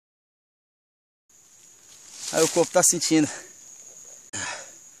Aí o corpo tá sentindo.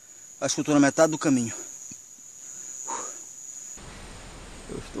 Acho que eu tô na metade do caminho.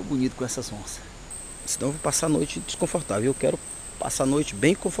 Eu estou bonito com essas onças. Senão eu vou passar a noite desconfortável. Eu quero passar a noite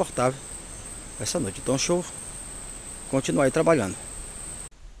bem confortável essa noite. Então deixa eu continuar aí trabalhando.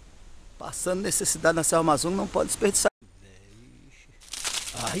 Passando necessidade na selva amazônica, não pode desperdiçar.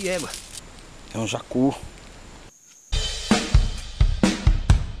 Ai, égua. É um jacu.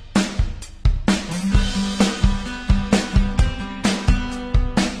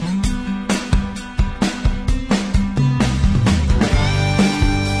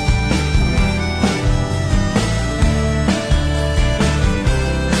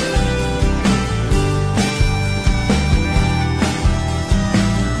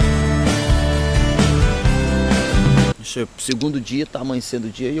 Segundo dia, tá amanhecendo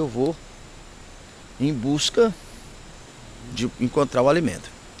o dia e eu vou em busca de encontrar o alimento.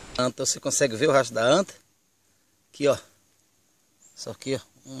 Anta, você consegue ver o rastro da anta? Aqui, ó. Isso aqui, ó,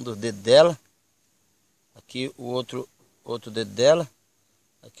 um dos dedos dela. Aqui o outro dedo dela.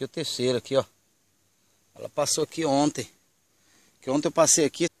 Aqui o terceiro, aqui, ó. Ela passou aqui ontem. Que ontem eu passei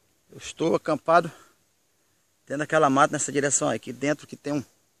aqui. Eu estou acampado dentro daquela mata nessa direção aí. Aqui dentro que tem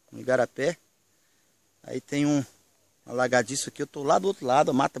um igarapé. Aí tem um alagadiço aqui, eu tô lá do outro lado,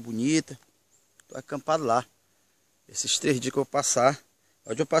 a mata bonita, tô acampado lá. Esses 3 dias que eu vou passar,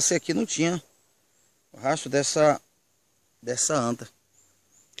 onde eu passei aqui não tinha o rastro dessa anta.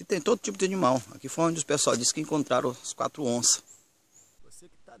 Aqui tem todo tipo de animal. Aqui foi onde os pessoal disse que encontraram as 4 onças. Você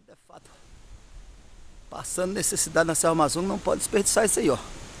que tá de fato passando necessidade na selva amazônica, não pode desperdiçar isso aí, ó.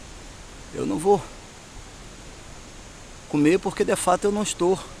 Eu não vou comer porque de fato eu não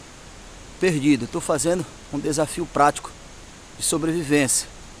estou perdido. Estou fazendo um desafio prático de sobrevivência.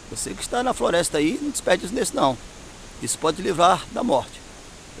 Você que está na floresta aí, não desperdice nesse não. Isso pode te livrar da morte.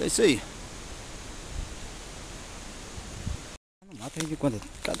 É isso aí. Não mata a gente quando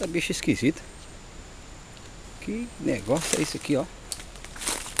cada bicho esquisito. Que negócio é esse aqui, ó?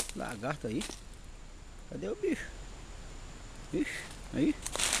 Lagarto aí. Cadê o bicho? Bicho, aí.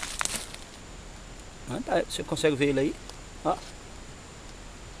 Ah, tá. Você consegue ver ele aí? Ó.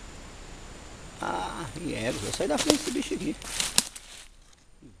 Ah, égua, vou sair da frente desse bicho aqui.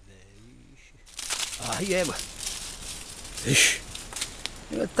 Ah, égua. Ixi.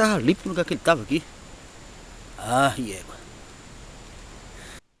 Ele tava limpo no lugar que ele tava aqui. Ah, égua.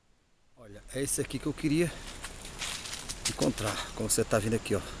 Olha, é esse aqui que eu queria encontrar. Como você tá vendo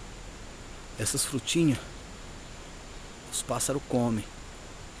aqui, ó. Essas frutinhas os pássaros comem.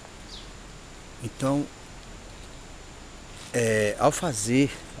 Então, ao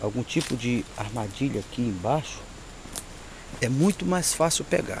fazer algum tipo de armadilha aqui embaixo, é muito mais fácil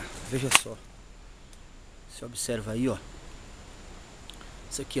pegar. Veja só. Você observa aí, ó.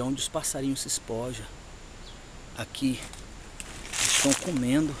 Isso aqui é onde os passarinhos se espojam. Aqui estão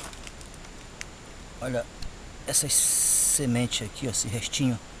comendo. Olha essas sementes aqui, ó, esse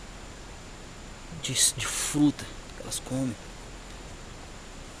restinho de fruta que elas comem.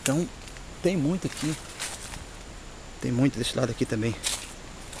 Então tem muito aqui. Tem muito desse lado aqui também.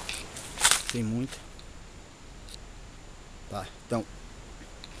 Tem muito. Tá, então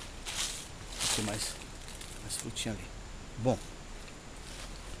tem mais frutinha ali. Bom,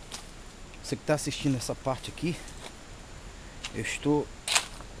 você que está assistindo essa parte aqui, eu estou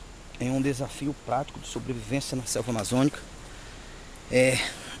em um desafio prático de sobrevivência na selva amazônica,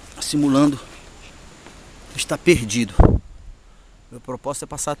 simulando estar perdido. Meu propósito é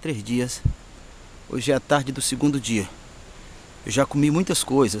passar 3 dias. Hoje é a tarde do 2º dia. Eu já comi muitas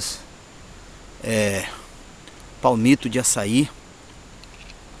coisas. Palmito de açaí.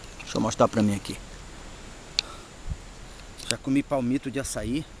 Deixa eu mostrar pra mim aqui. Já comi palmito de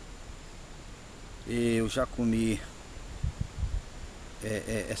açaí. Eu já comi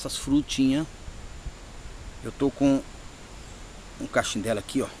essas frutinhas. Eu tô com um cachinho dela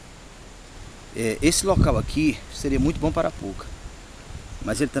aqui, ó. Esse local aqui seria muito bom para a pouca,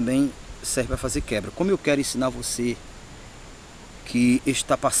 mas ele também serve para fazer quebra. Como eu quero ensinar você que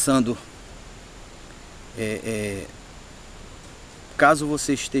está passando, caso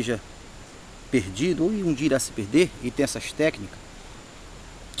você esteja perdido ou um dia irá se perder e tem essas técnicas,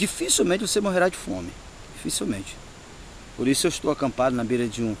 dificilmente você morrerá de fome, dificilmente. Por isso eu estou acampado na beira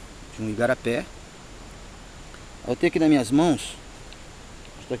de um igarapé. Eu tenho aqui nas minhas mãos,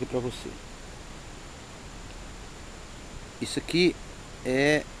 vou mostrar aqui para você. Isso aqui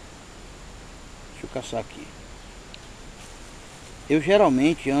deixa eu caçar aqui. Eu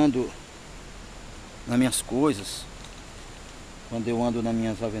geralmente ando nas minhas coisas, quando eu ando nas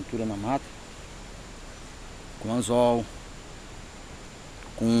minhas aventuras na mata, com anzol,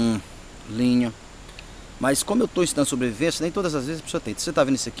 com linha. Mas como eu estou ensinando sobrevivência, nem todas as vezes a pessoa tem. Você está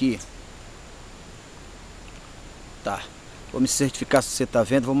vendo isso aqui? Tá. Vou me certificar se você está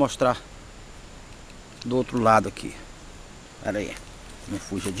vendo. Vou mostrar do outro lado aqui. Pera aí. Não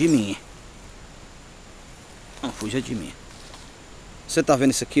fuja de mim. Não fuja de mim. Você está vendo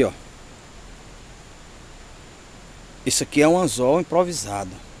isso aqui, ó? Isso aqui é um anzol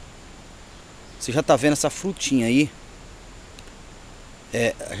improvisado. Você já está vendo essa frutinha aí?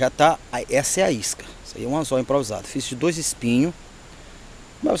 Já tá. Essa é a isca. Isso aí é um anzol improvisado. Fiz de 2 espinhos.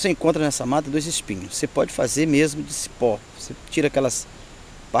 Mas você encontra nessa mata 2 espinhos. Você pode fazer mesmo de cipó. Você tira aquelas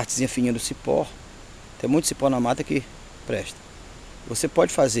partezinhas fininhas do cipó. Tem muito cipó na mata que presta. Você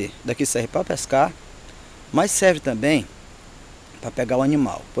pode fazer. Daqui serve para pescar. Mas serve também para pegar o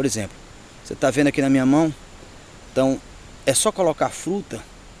animal. Por exemplo, você está vendo aqui na minha mão. Então é só colocar fruta.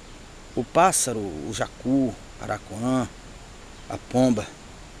 O pássaro, o jacu, araquã, a pomba,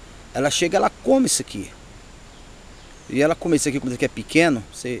 ela chega, ela come isso aqui. E ela come isso aqui, quando é pequeno,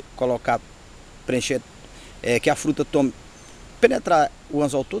 você colocar, preencher, que a fruta tome, penetrar o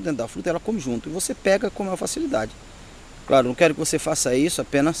anzol todo dentro da fruta, ela come junto. E você pega com maior facilidade. Claro, não quero que você faça isso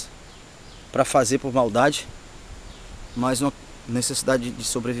apenas para fazer por maldade, mas uma necessidade de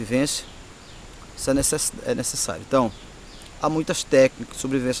sobrevivência, isso é necessário. Então, há muitas técnicas de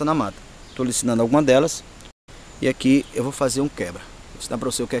sobrevivência na mata. Estou lhe ensinando alguma delas. E aqui eu vou fazer um quebra. Vou ensinar para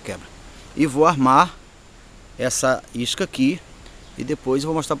você o que é quebra. E vou armar essa isca aqui. E depois eu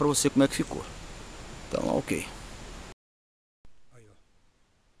vou mostrar para você como é que ficou. Então, ok. Aí, ó.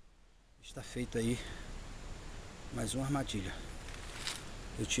 Está feito aí mais uma armadilha.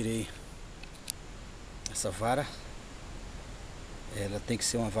 Eu tirei essa vara. Ela tem que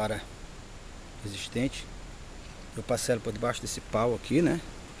ser uma vara resistente. Eu passei ela por debaixo desse pau aqui, né?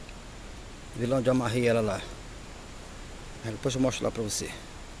 Vi lá onde eu amarrei ela lá. Aí depois eu mostro lá pra você.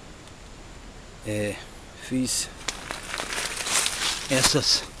 Fiz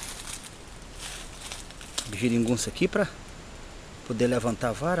essas geringonça aqui pra poder levantar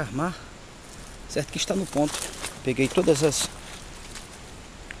a vara, armar. Certo que está no ponto. Peguei todas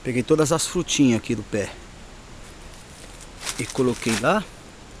as frutinhas aqui do pé e coloquei lá,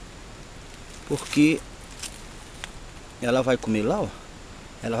 porque ela vai comer lá, ó.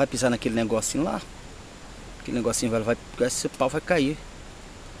 Ela vai pisar naquele negocinho lá. Aquele negocinho esse pau vai cair.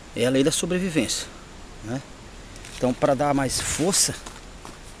 É a lei da sobrevivência, né? Então, para dar mais força,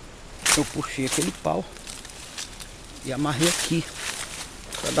 eu puxei aquele pau e amarrei aqui,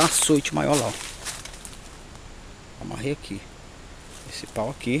 para dar um açoite maior lá, ó. Amarrei aqui esse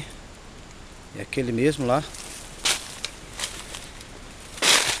pau aqui e aquele mesmo lá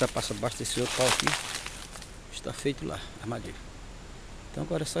está passando abaixo desse outro pau aqui. Está feito lá, armadilha. Então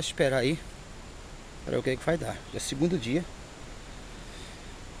agora é só esperar aí para ver o que é que vai dar. Já é segundo dia.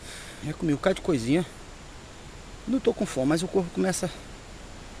 Já comi um bocado de coisinha. Não tô com fome, mas o corpo começa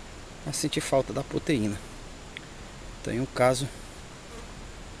a sentir falta da proteína. Tem um caso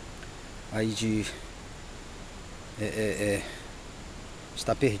aí de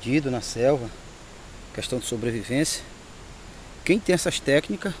estar perdido na selva, questão de sobrevivência. Quem tem essas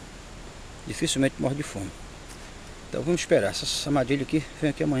técnicas dificilmente morre de fome. Então vamos esperar. Essa armadilha aqui,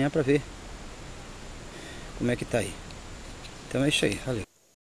 vem aqui amanhã para ver como é que tá aí. Então é isso aí, valeu.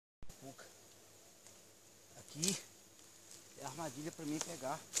 Aqui é a armadilha para mim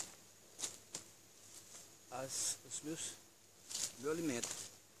pegar meu alimento.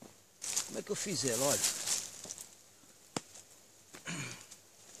 Como é que eu fiz ela? Olha,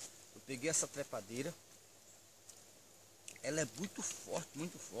 eu peguei essa trepadeira. Ela é muito forte,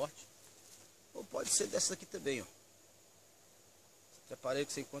 muito forte. Ou pode ser dessa aqui também, ó. Trepadeira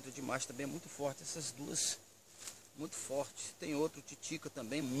que você encontra demais também é muito forte. Essas duas, muito forte. Tem outro titica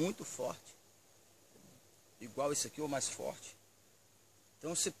também, muito forte. Igual esse aqui, ou mais forte.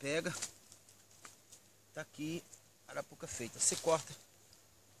 Então você pega, tá aqui a arapuca feita. Você corta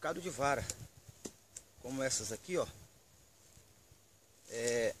um bocado de vara, como essas aqui, ó.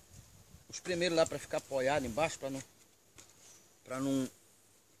 Os primeiros lá para ficar apoiado embaixo, para não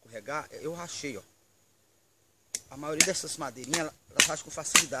escorregar, eu rachei, ó. A maioria dessas madeirinhas, elas racham com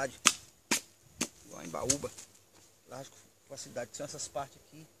facilidade. Igual em baúba, elas racham com facilidade. São essas partes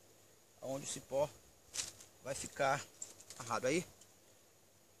aqui, onde o cipó vai ficar amarrado. Aí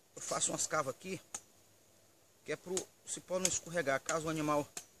eu faço umas cavas aqui, que é pro cipó não escorregar. Caso o animal,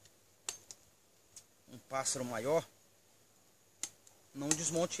 um pássaro maior, não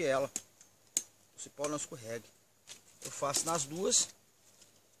desmonte ela, o cipó não escorregue. Eu faço nas duas.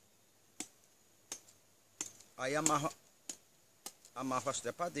 Aí amarro as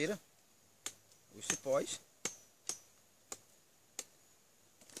trepadeiras, os cipós.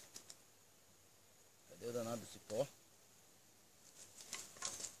 Cadê o danado do cipó.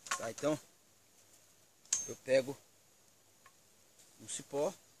 Tá, então eu pego um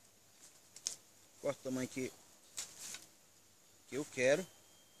cipó, corto o tamanho que eu quero,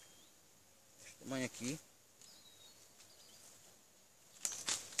 esse tamanho aqui.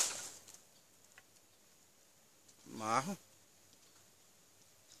 Amarro.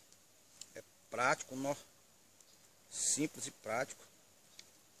 É prático, simples e prático.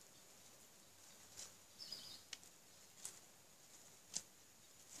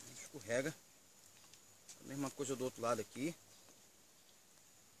 Escorrega. A mesma coisa do outro lado aqui.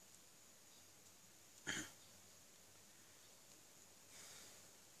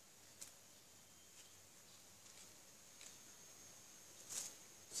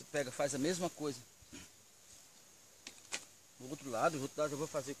 Você pega, faz a mesma coisa do outro lado. O outro lado eu vou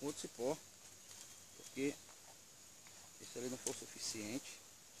fazer com outro cipó, porque esse ali não for suficiente.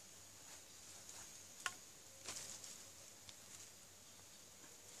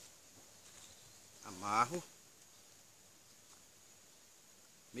 Amarro.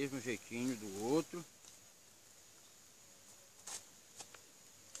 Mesmo jeitinho do outro.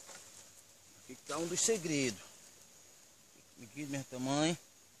 Aqui está um dos segredos. Medir do mesmo tamanho.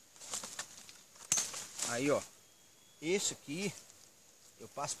 Aí, ó. Esse aqui eu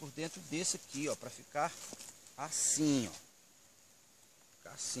passo por dentro desse aqui, ó, para ficar assim, ó.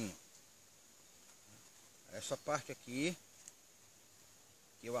 Ficar assim, ó. Essa parte aqui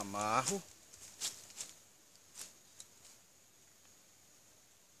que eu amarro.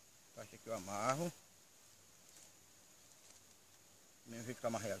 Parte aqui eu amarro. Do mesmo jeito que eu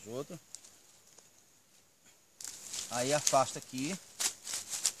amarrei as outras. Aí afasta aqui.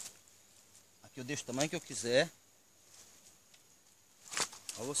 Aqui eu deixo o tamanho que eu quiser.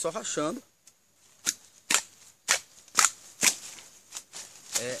 Eu vou só rachando.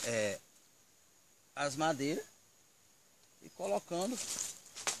 As madeiras. E colocando.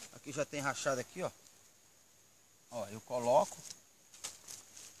 Aqui já tem rachado aqui, ó. Ó, eu coloco.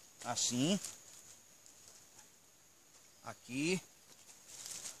 Assim. Aqui.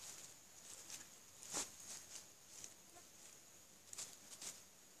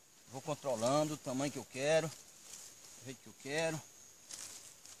 Vou controlando o tamanho que eu quero, o jeito que eu quero.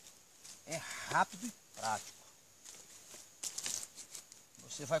 É rápido e prático.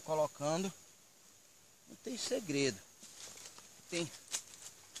 Você vai colocando, não tem segredo. Tem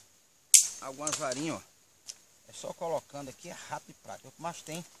algumas varinhas, ó. É só colocando aqui, é rápido e prático. Mas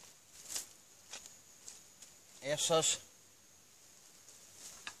tem essas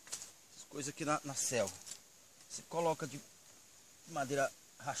coisas aqui na selva. Você coloca de madeira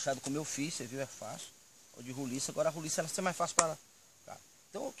rachado como eu fiz, você viu, é fácil. Ou de roliça, agora a roliça ela vai ser mais fácil para cá.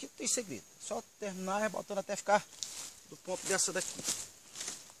 Então aqui tem segredo, é só terminar rebotando até ficar do ponto dessa daqui.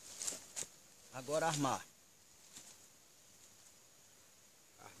 Agora armar.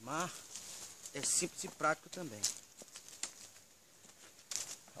 Armar é simples e prático também.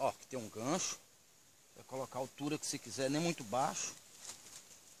 Ó, aqui tem um gancho. Vai colocar a altura que você quiser, nem muito baixo,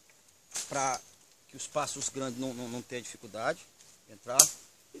 para que os passos grandes não tenham dificuldade de entrar.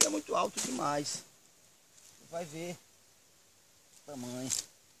 Ele é muito alto demais. Você vai ver o tamanho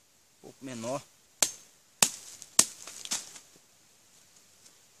um pouco menor.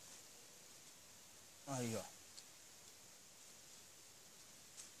 Aí, ó.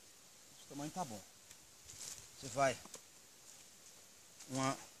 Esse tamanho tá bom. Você vai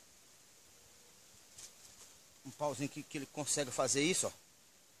um pauzinho que ele consegue fazer isso, ó.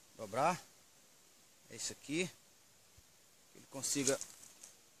 Dobrar. É isso aqui. Que ele consiga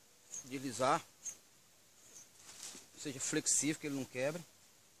deslizar. Seja flexível, que ele não quebre.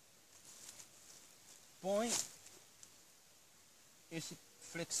 Põe esse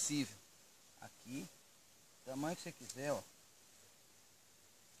flexível aqui, tamanho que você quiser, ó.